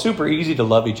 Oh, it's super easy to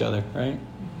love each other, right?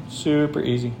 Super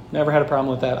easy. Never had a problem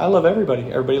with that. I love everybody.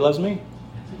 Everybody loves me.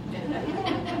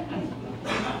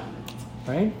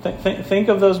 Right? Think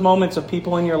of those moments of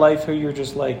people in your life who you're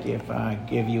just like, if I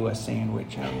give you a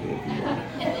sandwich, I'll give you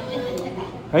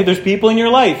a... Right? There's people in your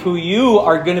life who you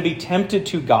are going to be tempted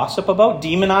to gossip about,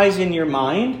 demonize in your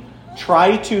mind,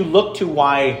 try to look to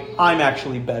why I'm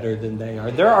actually better than they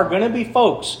are. There are going to be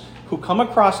folks who come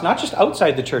across, not just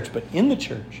outside the church, but in the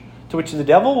church, to which the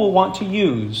devil will want to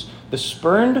use the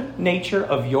spurned nature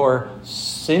of your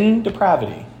sin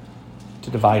depravity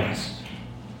to divide us.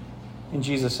 And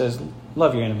Jesus says,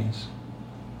 love your enemies.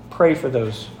 Pray for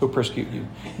those who persecute you.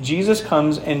 Jesus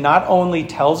comes and not only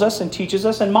tells us and teaches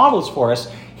us and models for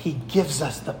us, he gives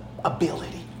us the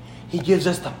ability. He gives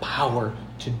us the power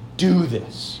to do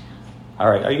this. All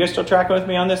right, are you guys still tracking with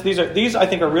me on this? These I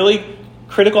think are really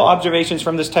critical observations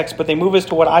from this text, but they move us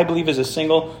to what I believe is a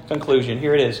single conclusion.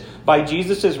 Here it is. By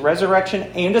Jesus' resurrection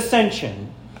and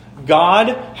ascension, God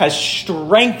has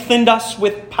strengthened us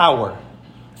with power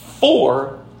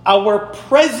for our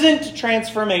present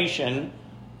transformation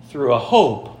through a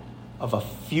hope of a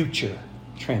future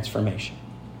transformation.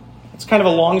 It's kind of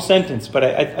a long sentence, but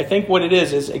I think what it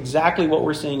is exactly what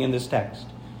we're seeing in this text.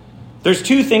 There's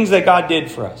two things that God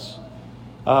did for us.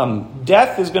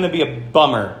 Death is going to be a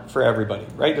bummer for everybody,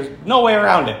 right? There's no way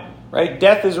around it, right?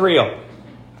 Death is real.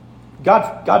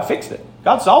 God fixed it.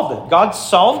 God solved it. God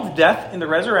solved death in the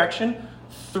resurrection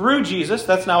through Jesus.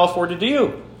 That's now afforded to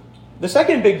you. The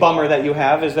second big bummer that you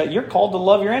have is that you're called to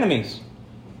love your enemies.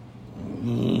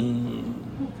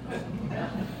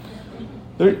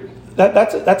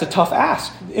 That's a tough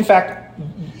ask. In fact,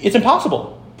 it's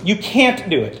impossible. You can't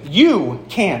do it. You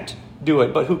can't do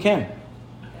it, but who can?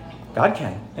 God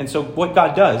can. And so what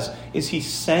God does is he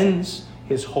sends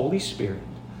his Holy Spirit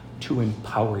to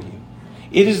empower you.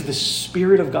 It is the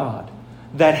Spirit of God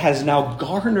that has now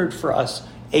garnered for us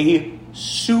a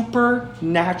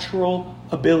supernatural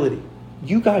ability.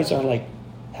 You guys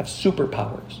have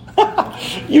superpowers.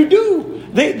 You do.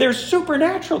 They're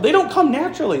supernatural. They don't come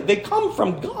naturally. They come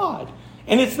from God.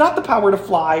 And it's not the power to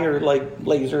fly or like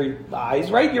laser eyes,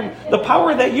 right? The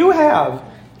power that you have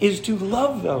is to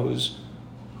love those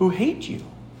who hate you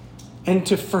and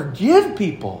to forgive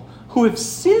people who have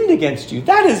sinned against you.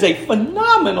 That is a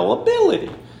phenomenal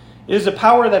ability. It is a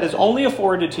power that is only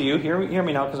afforded to you. Hear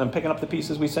me now, because I'm picking up the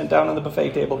pieces we sent down on the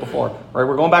buffet table before. Right,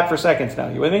 we're going back for seconds now.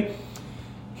 You with me?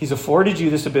 He's afforded you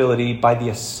this ability by the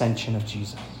ascension of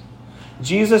Jesus.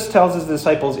 Jesus tells his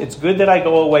disciples, it's good that I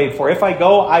go away, for if I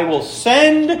go, I will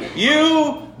send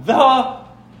you the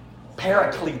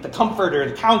Paraclete, the Comforter,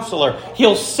 the Counselor.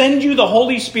 He'll send you the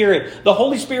Holy Spirit. The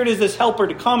Holy Spirit is this helper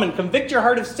to come and convict your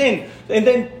heart of sin, and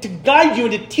then to guide you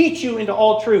and to teach you into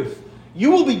all truth.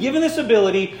 You will be given this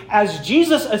ability as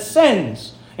Jesus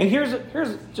ascends. And here's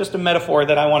just a metaphor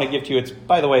that I want to give to you. It's,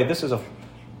 by the way, this is a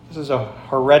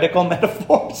heretical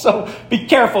metaphor, so be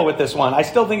careful with this one. I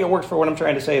still think it works for what I'm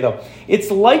trying to say, though.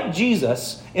 It's like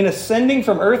Jesus, in ascending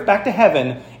from earth back to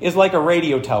heaven, is like a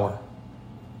radio tower.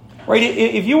 Right?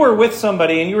 If you were with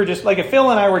somebody and you were just, like if Phil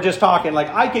and I were just talking, like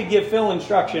I could give Phil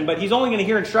instruction, but he's only going to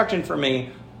hear instruction from me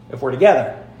if we're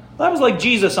together. Well, that was like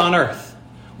Jesus on earth.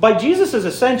 By Jesus'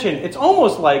 ascension, it's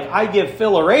almost like I give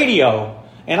Phil a radio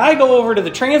and I go over to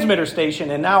the transmitter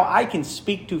station and now I can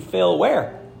speak to Phil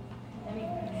where?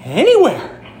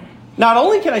 Anywhere. Not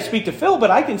only can I speak to Phil,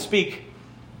 but I can speak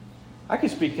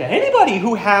to anybody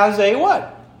who has a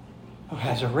what? Who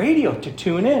has a radio to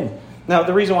tune in. Now,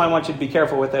 the reason why I want you to be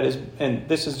careful with that is, and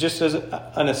this is just as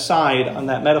an aside on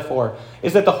that metaphor,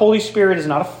 is that the Holy Spirit is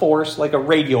not a force like a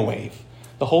radio wave.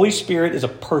 The Holy Spirit is a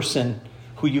person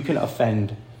who you can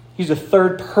offend. He's a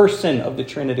third person of the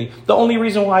Trinity. The only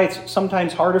reason why it's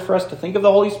sometimes harder for us to think of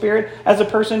the Holy Spirit as a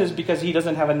person is because he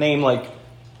doesn't have a name like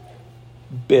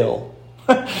Bill.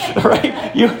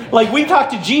 Right? We talk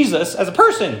to Jesus as a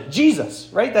person. Jesus,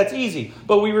 right? That's easy.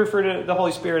 But we refer to the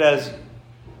Holy Spirit as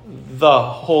the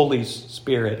Holy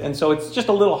Spirit. And so it's just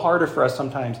a little harder for us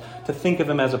sometimes to think of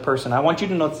him as a person. I want you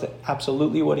to know that's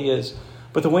absolutely what he is.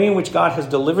 But the way in which God has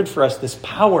delivered for us this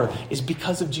power is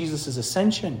because of Jesus'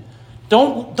 ascension.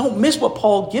 Don't miss what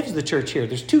Paul gives the church here.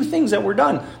 There's two things that were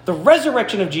done. The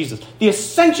resurrection of Jesus, the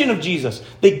ascension of Jesus.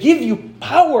 They give you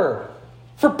power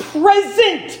for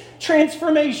present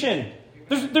transformation.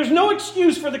 There's no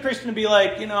excuse for the Christian to be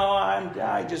like,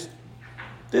 this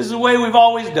is the way we've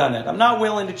always done it. I'm not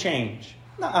willing to change.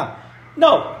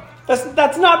 No,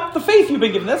 that's not the faith you've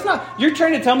been given. You're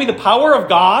trying to tell me the power of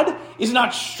God is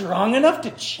not strong enough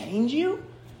to change you?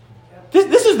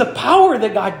 This is the power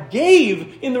that God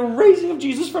gave in the raising of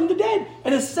Jesus from the dead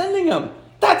and ascending him.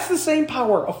 That's the same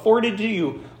power afforded to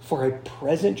you for a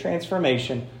present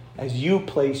transformation as you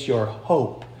place your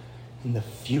hope in the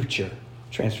future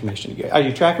transformation. Are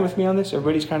you tracking with me on this?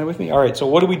 Everybody's kind of with me? All right, so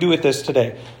what do we do with this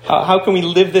today? How can we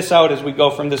live this out as we go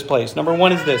from this place? Number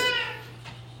one is this.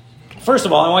 First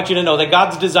of all, I want you to know that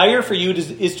God's desire for you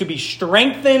is to be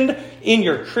strengthened in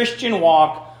your Christian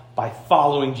walk by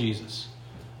following Jesus.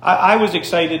 I was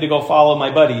excited to go follow my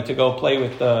buddy to go play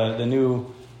with the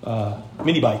new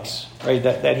mini bikes, right?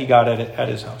 That he got at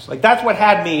his house. Like, that's what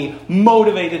had me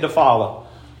motivated to follow.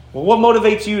 Well, what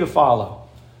motivates you to follow?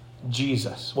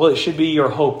 Jesus. Well, it should be your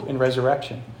hope in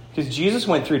resurrection, because Jesus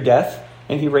went through death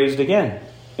and he raised again.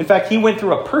 In fact, he went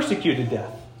through a persecuted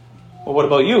death. Well, what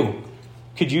about you?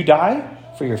 Could you die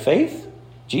for your faith?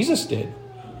 Jesus did.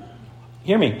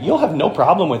 Hear me. You'll have no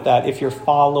problem with that if you're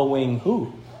following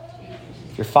who?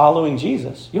 If you're following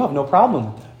Jesus, you'll have no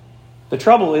problem with that. The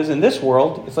trouble is, in this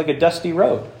world, it's like a dusty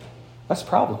road. That's the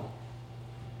problem.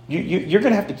 You're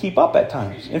going to have to keep up at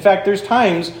times. In fact, there's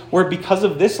times where because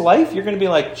of this life, you're going to be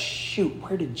like, shoot,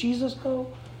 where did Jesus go?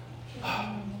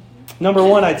 Number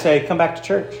one, I'd say, come back to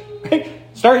church.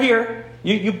 Start here.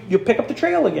 You pick up the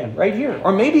trail again, right here.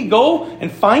 Or maybe go and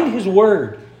find his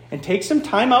word and take some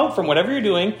time out from whatever you're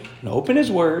doing and open his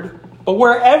word. But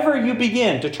wherever you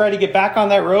begin to try to get back on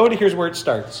that road, here's where it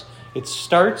starts. It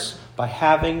starts by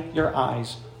having your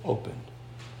eyes opened.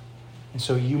 And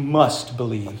so you must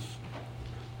believe.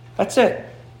 That's it.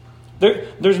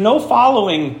 There's no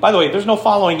following. By the way, there's no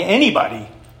following anybody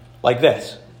like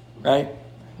this, right?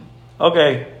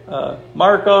 Okay,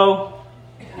 Marco.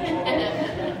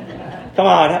 Come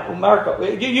on, Marco.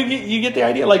 You get the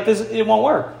idea. Like this, it won't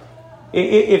work.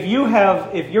 If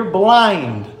you're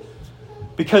blind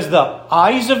because the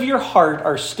eyes of your heart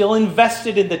are still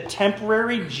invested in the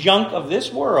temporary junk of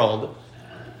this world,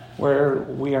 where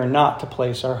we are not to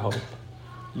place our hope,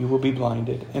 you will be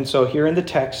blinded. And so here in the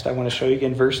text, I want to show you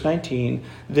again, verse 19,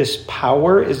 this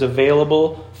power is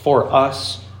available for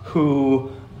us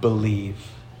who believe.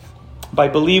 By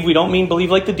believe, we don't mean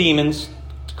believe like the demons.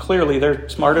 Clearly, they're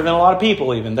smarter than a lot of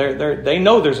people even. They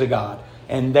know there's a God,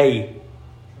 and they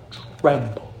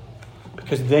tremble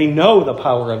because they know the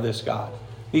power of this God.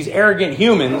 These arrogant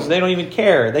humans, they don't even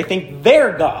care. They think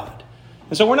they're God.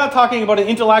 And so we're not talking about an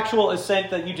intellectual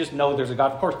assent that you just know there's a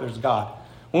God. Of course there's a God.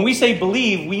 When we say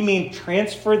believe, we mean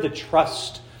transfer the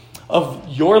trust of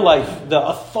your life, the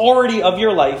authority of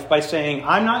your life by saying,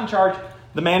 I'm not in charge.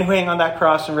 The man who hung on that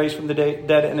cross and raised from the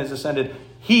dead and is ascended,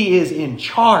 he is in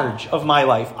charge of my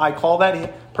life. I call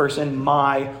that person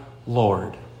my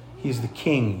Lord. He's the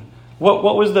King.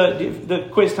 What was the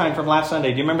quiz time from last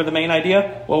Sunday? Do you remember the main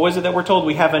idea? What was it that we're told?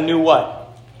 We have a new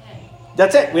what?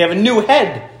 That's it. We have a new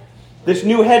head. This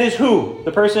new head is who?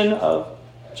 The person of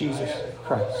Jesus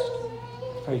Christ.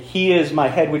 Right? He is my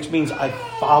head, which means I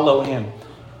follow him.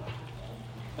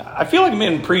 I feel like I'm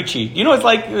being preachy. You know, it's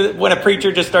like when a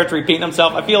preacher just starts repeating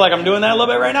himself. I feel like I'm doing that a little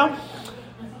bit right now.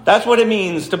 That's what it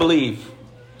means to believe.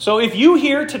 So if you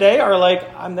here today are like,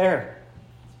 I'm there,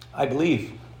 I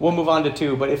believe. We'll move on to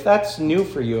 2. But if that's new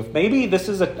for you, if maybe this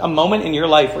is a moment in your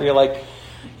life where you're like,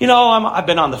 I've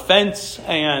been on the fence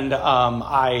and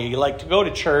I like to go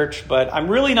to church, but I'm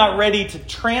really not ready to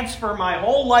transfer my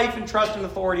whole life and trust and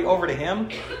authority over to him.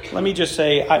 Let me just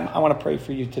say, I want to pray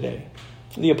for you today.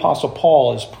 The Apostle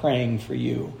Paul is praying for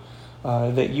you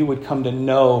that you would come to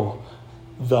know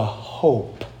the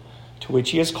hope to which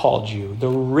he has called you, the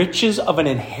riches of an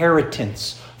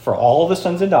inheritance for all the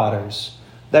sons and daughters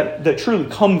that truly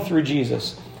come through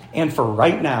Jesus, and for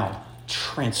right now,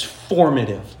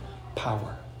 transformative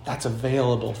power. That's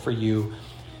available for you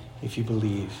if you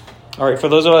believe. All right, for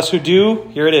those of us who do,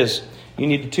 here it is. You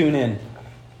need to tune in.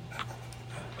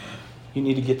 You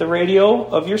need to get the radio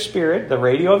of your spirit, the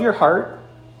radio of your heart.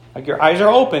 Like your eyes are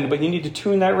open, but you need to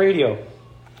tune that radio.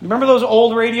 Remember those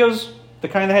old radios, the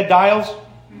kind that had dials?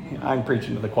 I'm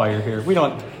preaching to the choir here. We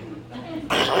don't...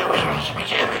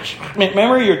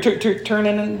 Remember you're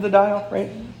turning in the dial, right?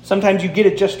 Sometimes you get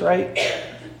it just right.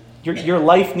 Your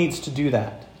life needs to do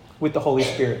that with the Holy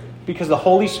Spirit, because the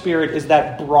Holy Spirit is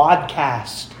that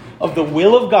broadcast of the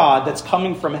will of God that's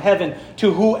coming from heaven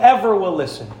to whoever will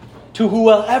listen, to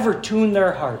whoever tune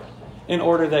their heart, in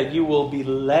order that you will be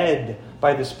led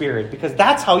by the Spirit, because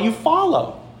that's how you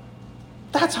follow.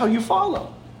 That's how you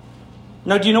follow.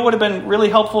 Now, do you know what would have been really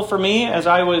helpful for me as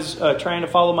I was trying to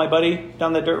follow my buddy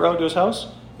down the dirt road to his house?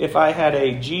 If I had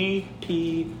a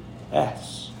GPS.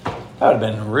 That would have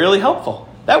been really helpful.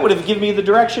 That would have given me the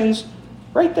directions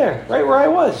right there, right where I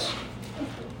was.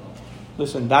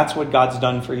 Listen, that's what God's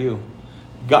done for you.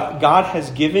 God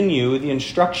has given you the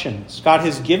instructions. God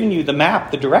has given you the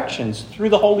map, the directions through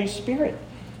the Holy Spirit,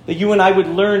 that you and I would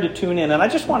learn to tune in. And I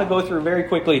just want to go through very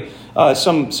quickly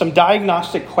some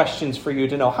diagnostic questions for you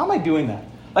to know. How am I doing that?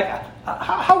 Like,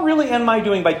 how really am I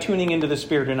doing by tuning into the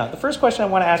Spirit or not? The first question I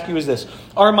want to ask you is this.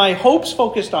 Are my hopes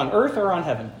focused on earth or on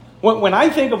heaven? When I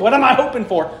think of what am I hoping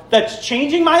for that's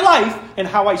changing my life and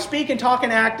how I speak and talk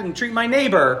and act and treat my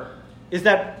neighbor, is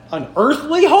that an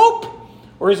earthly hope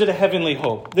or is it a heavenly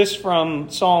hope? This from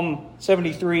Psalm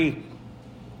 73.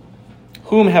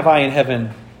 Whom have I in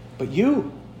heaven but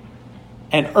you?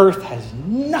 And earth has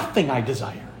nothing I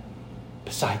desire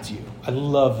besides you. I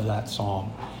love that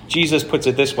psalm. Jesus puts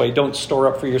it this way. Don't store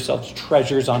up for yourselves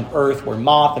treasures on earth where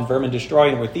moth and vermin destroy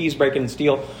and where thieves break in and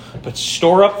steal. But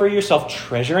store up for yourself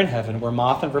treasure in heaven where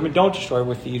moth and vermin don't destroy,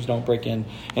 where thieves don't break in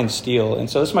and steal. And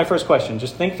so this is my first question.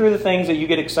 Just think through the things that you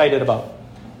get excited about.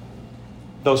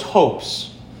 Those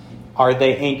hopes. Are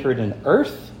they anchored in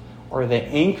earth? Or are they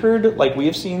anchored, like we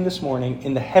have seen this morning,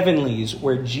 in the heavenlies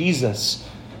where Jesus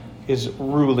is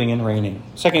ruling and reigning?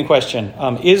 Second question,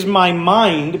 is my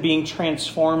mind being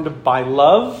transformed by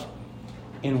love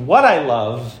in what I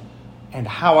love and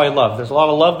how I love? There's a lot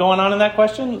of love going on in that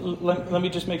question. Let me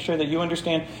just make sure that you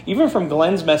understand, even from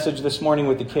Glenn's message this morning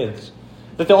with the kids,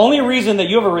 that the only reason that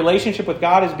you have a relationship with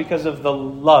God is because of the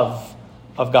love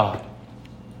of God.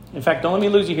 In fact, don't let me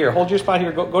lose you here. Hold your spot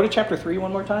here. Go to chapter 3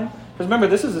 one more time. Because remember,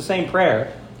 this is the same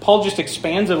prayer. Paul just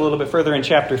expands it a little bit further in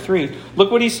chapter 3.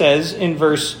 Look what he says in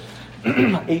verse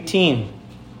 18.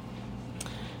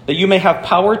 That you may have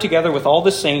power together with all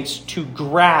the saints to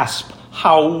grasp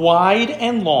how wide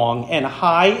and long and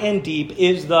high and deep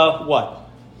is the what?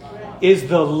 Is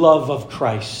the love of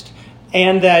Christ.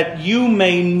 And that you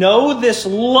may know this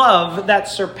love that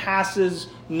surpasses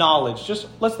knowledge. Just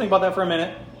let's think about that for a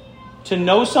minute. To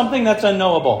know something that's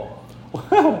unknowable.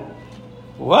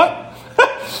 What?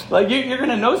 Like you're going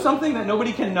to know something that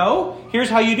nobody can know? Here's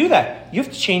how you do that. You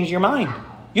have to change your mind.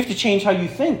 You have to change how you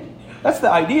think. That's the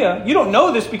idea. You don't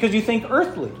know this because you think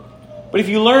earthly. But if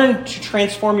you learn to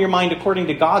transform your mind according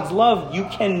to God's love, you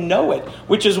can know it.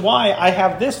 Which is why I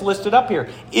have this listed up here.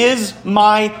 Is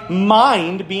my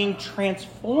mind being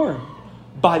transformed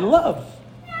by love?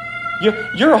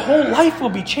 Your whole life will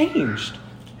be changed.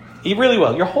 It really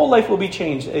will. Your whole life will be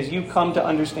changed as you come to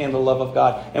understand the love of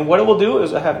God. And what it will do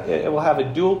is it will have a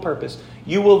dual purpose.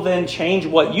 You will then change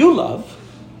what you love,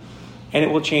 and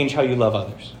it will change how you love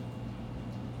others.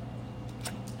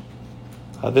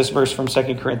 This verse from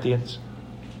 2 Corinthians.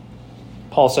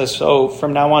 Paul says, so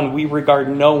from now on we regard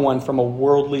no one from a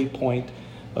worldly point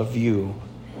of view,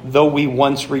 though we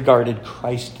once regarded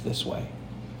Christ this way.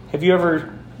 Have you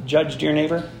ever judged your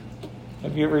neighbor?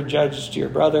 Have you ever judged your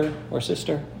brother or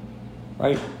sister?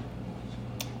 Right?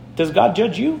 Does God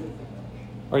judge you?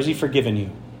 Or has he forgiven you?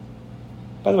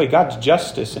 By the way, God's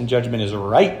justice and judgment is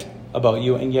right about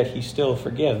you, and yet he still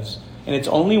forgives. And it's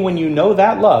only when you know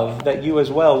that love that you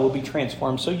as well will be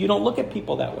transformed, so you don't look at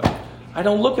people that way. I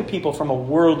don't look at people from a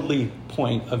worldly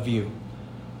point of view.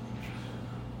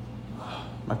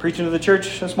 Am I preaching to the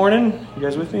church this morning? You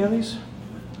guys with me on these?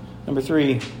 Number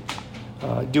 3.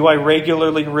 Do I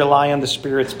regularly rely on the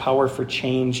Spirit's power for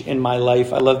change in my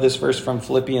life? I love this verse from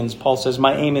Philippians. Paul says,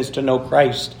 my aim is to know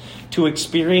Christ, to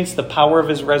experience the power of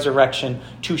his resurrection,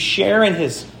 to share in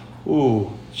his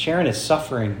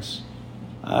sufferings.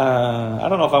 I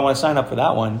don't know if I want to sign up for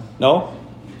that one. No?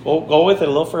 Go with it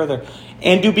a little further.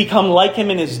 And to become like him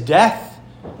in his death,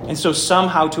 and so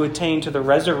somehow to attain to the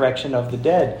resurrection of the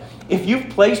dead. If you've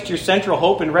placed your central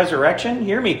hope in resurrection,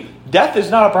 hear me, death is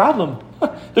not a problem.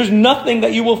 There's nothing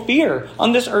that you will fear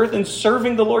on this earth in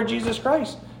serving the Lord Jesus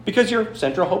Christ, because your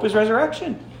central hope is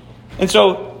resurrection. And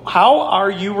so how are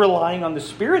you relying on the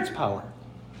Spirit's power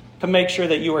to make sure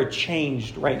that you are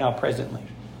changed right now, presently?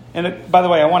 And by the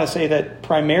way, I want to say that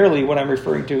primarily what I'm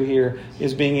referring to here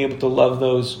is being able to love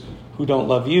those who don't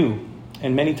love you.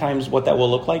 And many times what that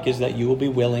will look like is that you will be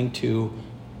willing to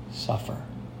suffer.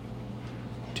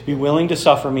 To be willing to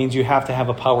suffer means you have to have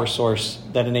a power source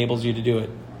that enables you to do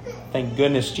it. Thank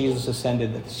goodness Jesus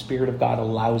ascended, that the Spirit of God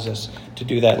allows us to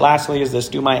do that. Lastly is this: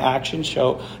 do my actions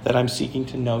show that I'm seeking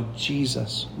to know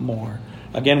Jesus more?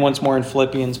 Again, once more in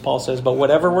Philippians, Paul says, but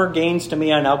whatever were gains to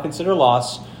me, I now consider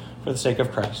loss for the sake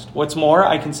of Christ. What's more,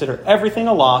 I consider everything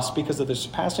a loss because of the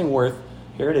surpassing worth,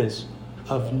 here it is,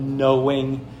 of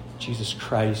knowing Jesus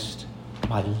Christ,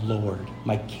 my Lord,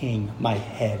 my King, my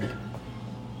head,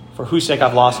 for whose sake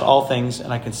I've lost all things,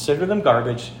 and I consider them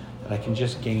garbage, that I can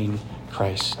just gain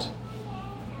Christ.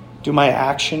 Do my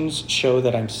actions show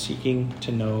that I'm seeking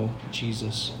to know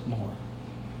Jesus more?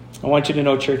 I want you to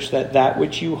know, church, that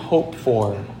which you hope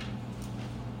for,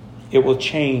 it will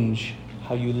change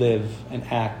how you live and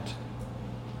act.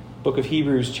 Book of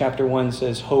Hebrews chapter 1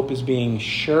 says hope is being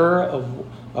sure of,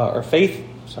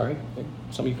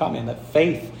 some of you caught me on that.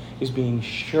 Faith is being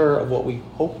sure of what we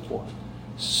hope for,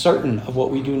 certain of what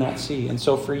we do not see. And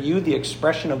so for you, the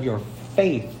expression of your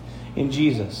faith in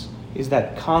Jesus is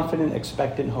that confident,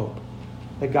 expectant hope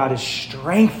that God is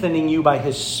strengthening you by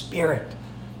His Spirit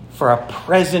for a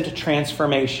present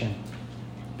transformation,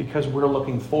 because we're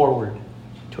looking forward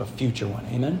to a future one.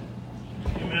 Amen?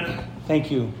 Amen.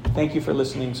 Thank you. Thank you for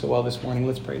listening so well this morning.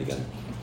 Let's pray together.